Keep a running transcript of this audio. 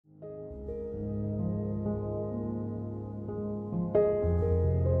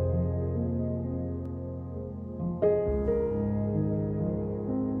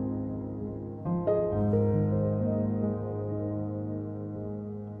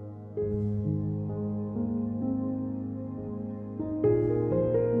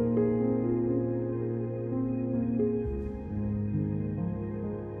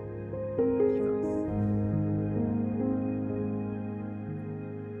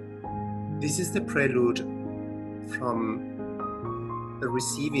This is the prelude from the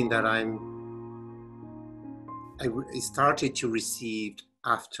receiving that I started to receive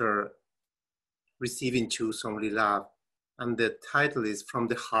after receiving Choose Only Love. And the title is From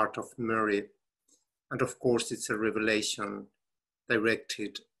the Heart of Mary. And of course, it's a revelation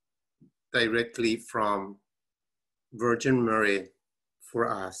directly from Virgin Mary for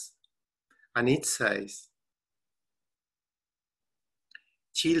us. And it says,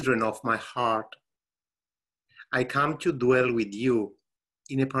 "Children of my heart, I come to dwell with you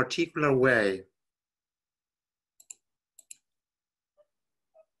in a particular way.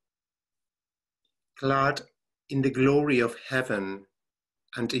 Clad in the glory of heaven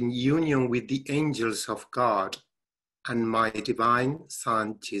and in union with the angels of God and my divine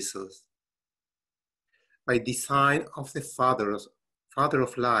Son Jesus. By design of the Father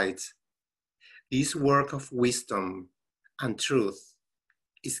of lights, this work of wisdom and truth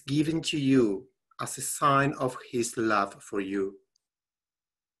is given to you as a sign of his love for you.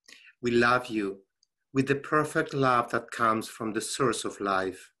 We love you with the perfect love that comes from the source of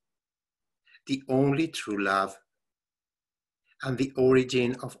life, the only true love, and the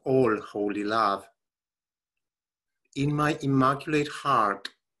origin of all holy love. In my immaculate heart,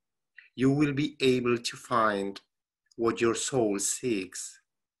 you will be able to find what your soul seeks,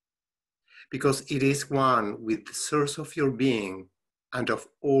 because it is one with the source of your being and of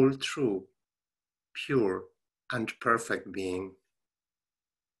all true, pure, and perfect being.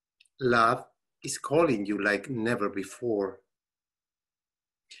 Love is calling you like never before.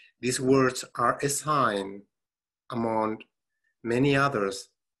 These words are a sign, among many others,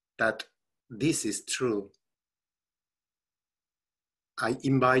 that this is true. I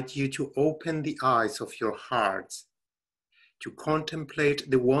invite you to open the eyes of your hearts, to contemplate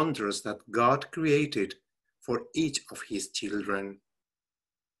the wonders that God created for each of his children.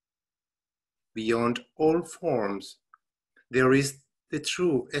 Beyond all forms, there is the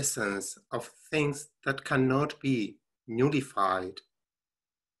true essence of things that cannot be nullified.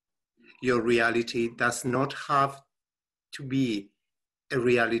 Your reality does not have to be a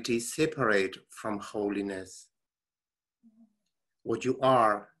reality separate from holiness. What you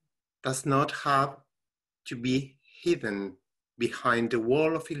are does not have to be hidden behind the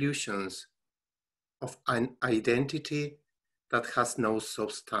wall of illusions of an identity that has no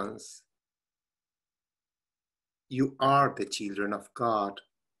substance. You are the children of God,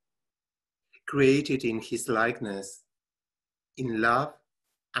 created in his likeness, in love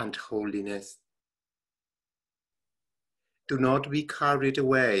and holiness. Do not be carried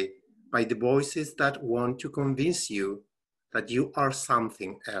away by the voices that want to convince you that you are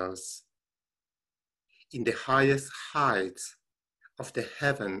something else. In the highest heights of the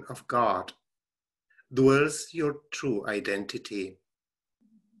heaven of God dwells your true identity.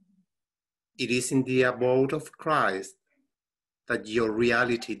 It is in the abode of Christ that your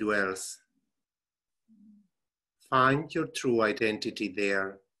reality dwells. Find your true identity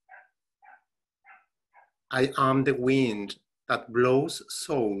there. I am the wind that blows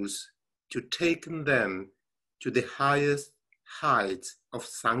souls to take them to the highest heights of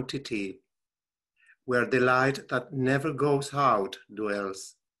sanctity, where the light that never goes out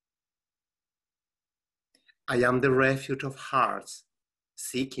dwells. I am the refuge of hearts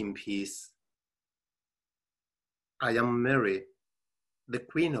seeking peace. I am Mary, the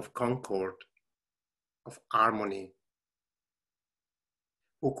Queen of Concord, of harmony.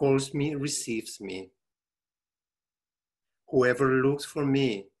 Who calls me receives me. Whoever looks for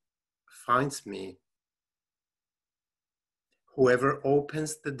me finds me. Whoever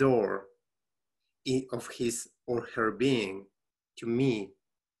opens the door of his or her being to me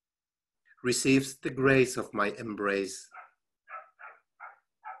receives the grace of my embrace.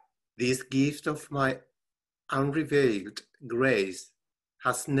 This gift of my unrevealed grace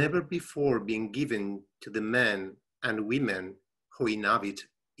has never before been given to the men and women who inhabit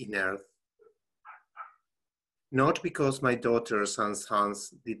in earth. Not because my daughters and sons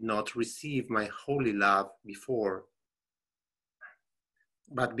did not receive my holy love before,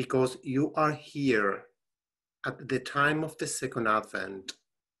 but because you are here at the time of the second advent.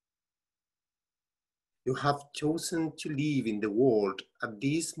 You have chosen to live in the world at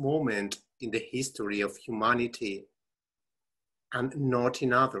this moment in the history of humanity and not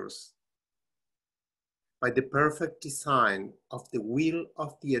in others, by the perfect design of the will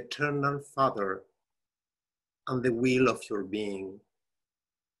of the Eternal Father and the will of your being.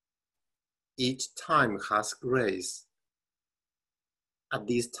 Each time has grace. At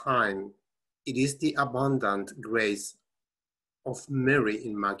this time, it is the abundant grace of Mary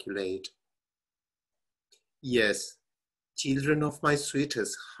Immaculate. Yes, children of my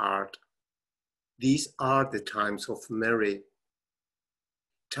sweetest heart, These are the times of Mary,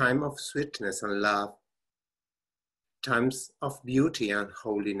 time of sweetness and love, times of beauty and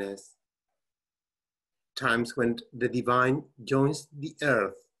holiness, times when the divine joins the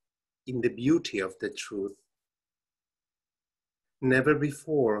earth in the beauty of the truth. Never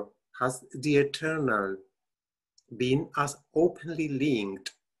before has the eternal been as openly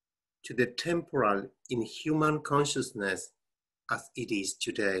linked to the temporal in human consciousness as it is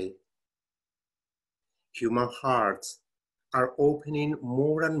today. Human hearts are opening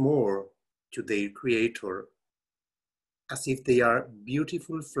more and more to their Creator, as if they are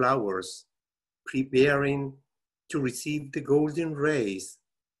beautiful flowers preparing to receive the golden rays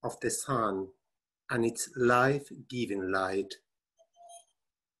of the sun and its life-giving light.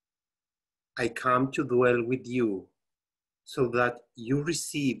 I come to dwell with you so that you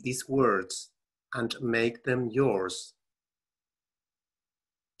receive these words and make them yours.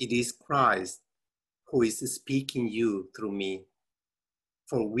 It is Christ who is speaking you through me,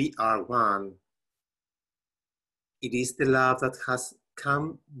 for we are one. It is the love that has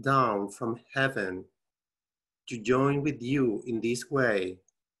come down from heaven to join with you in this way,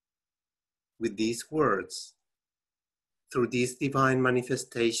 with these words, through this divine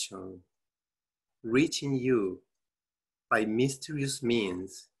manifestation, reaching you by mysterious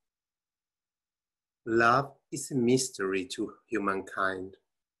means. Love is a mystery to humankind,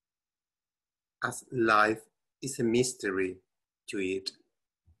 as life is a mystery to it.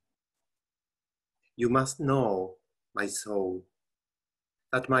 You must know, my soul,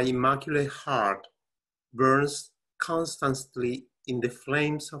 that my immaculate heart burns constantly in the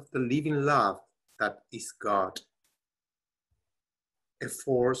flames of the living love that is God, a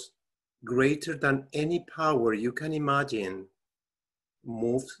force greater than any power you can imagine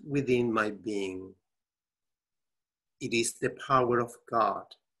moves within my being. It is the power of God,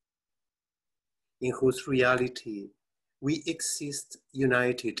 in whose reality we exist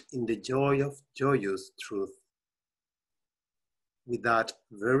united in the joy of joyous truth. With that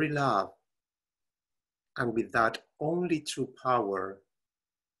very love, and with that only true power,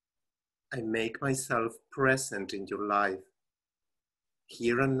 I make myself present in your life,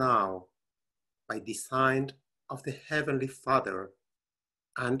 here and now, by design of the Heavenly Father,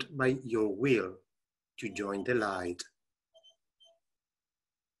 and by your will to join the light.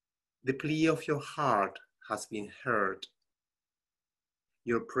 The plea of your heart has been heard.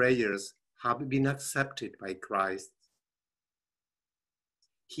 Your prayers have been accepted by Christ.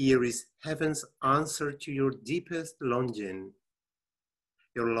 Here is heaven's answer to your deepest longing,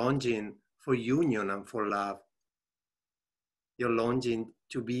 your longing for union and for love, your longing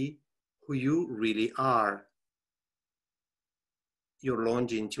to be who you really are, your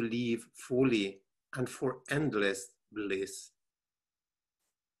longing to live fully and for endless bliss.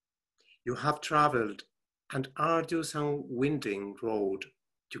 You have traveled an arduous and winding road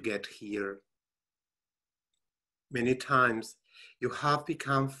to get here. Many times you have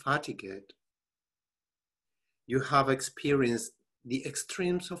become fatigued. You have experienced the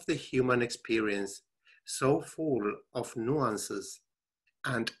extremes of the human experience, so full of nuances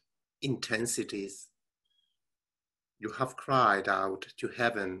and intensities. You have cried out to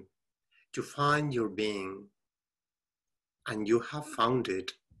heaven to find your being, and you have found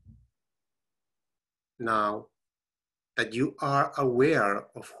it. Now that you are aware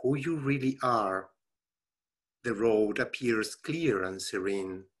of who you really are, the road appears clear and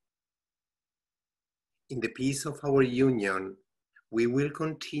serene. In the peace of our union, we will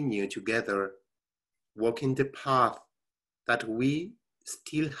continue together, walking the path that we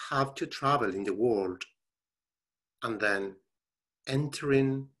still have to travel in the world, and then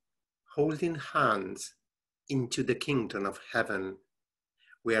entering, holding hands, into the kingdom of heaven,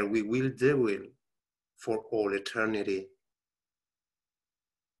 where we will dwell for all eternity.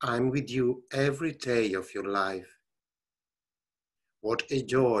 I'm with you every day of your life. What a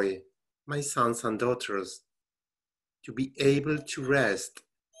joy, my sons and daughters, to be able to rest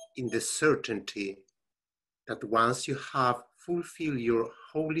in the certainty that once you have fulfilled your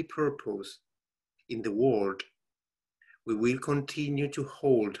holy purpose in the world, we will continue to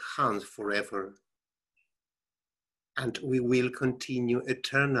hold hands forever. And we will continue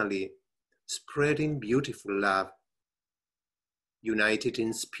eternally spreading beautiful love, united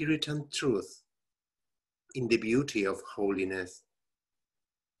in spirit and truth, in the beauty of holiness.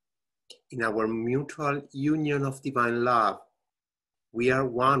 In our mutual union of divine love, we are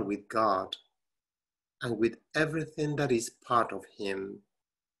one with God and with everything that is part of Him.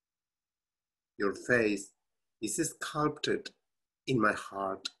 Your face is sculpted in my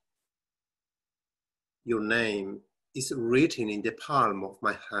heart. Your name is written in the palm of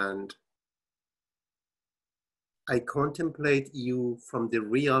my hand. I contemplate you from the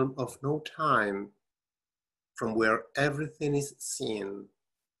realm of no time, from where everything is seen,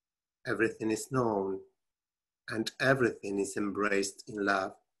 everything is known, and everything is embraced in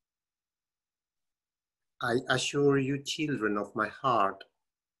love. I assure you, children of my heart,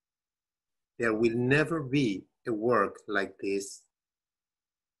 there will never be a work like this.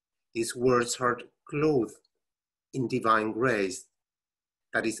 These words are clothed in divine grace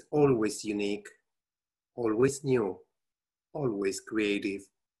that is always unique, always new, always creative.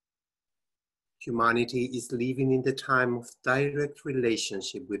 Humanity is living in the time of direct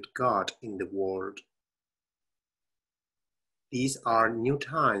relationship with God in the world. These are new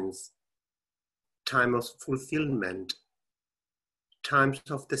times, time of fulfillment, times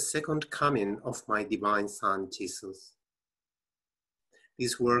of the second coming of my divine Son, Jesus.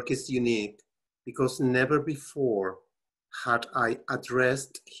 This work is unique because never before had I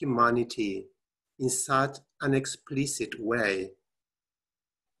addressed humanity in such an explicit way,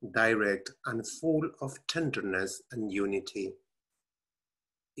 direct and full of tenderness and unity,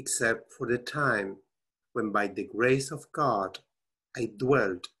 except for the time when by the grace of God I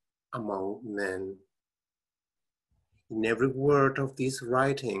dwelt among men. In every word of these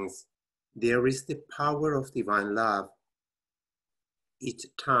writings, there is the power of divine love. Each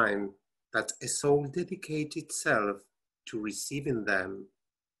time that a soul dedicates itself to receiving them,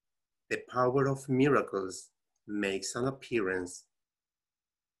 the power of miracles makes an appearance.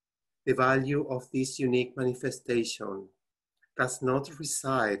 The value of this unique manifestation does not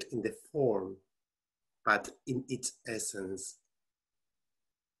reside in the form, but in its essence.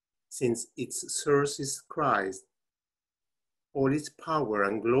 Since its source is Christ, all its power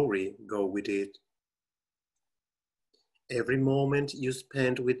and glory go with it. Every moment you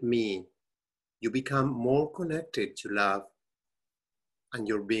spend with me, you become more connected to love, and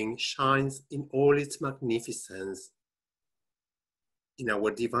your being shines in all its magnificence. In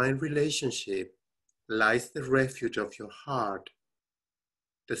our divine relationship lies the refuge of your heart,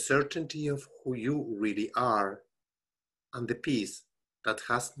 the certainty of who you really are, and the peace that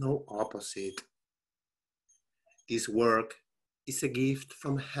has no opposite. This work is a gift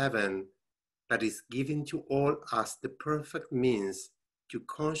from heaven that is given to all us the perfect means to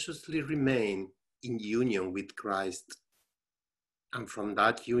consciously remain in union with Christ, and from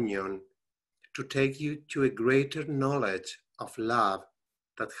that union to take you to a greater knowledge of love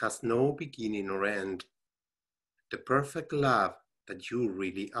that has no beginning or end, the perfect love that you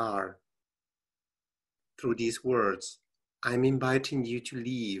really are. Through these words, I'm inviting you to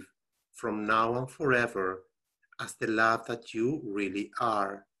live from now and forever as the love that you really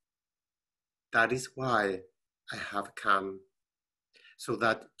are. That is why I have come, so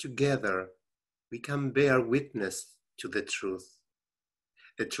that together we can bear witness to the truth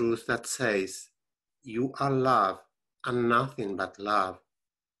that says, you are love and nothing but love,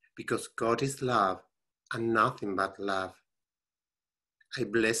 because God is love and nothing but love. I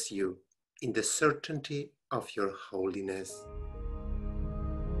bless you in the certainty of your holiness.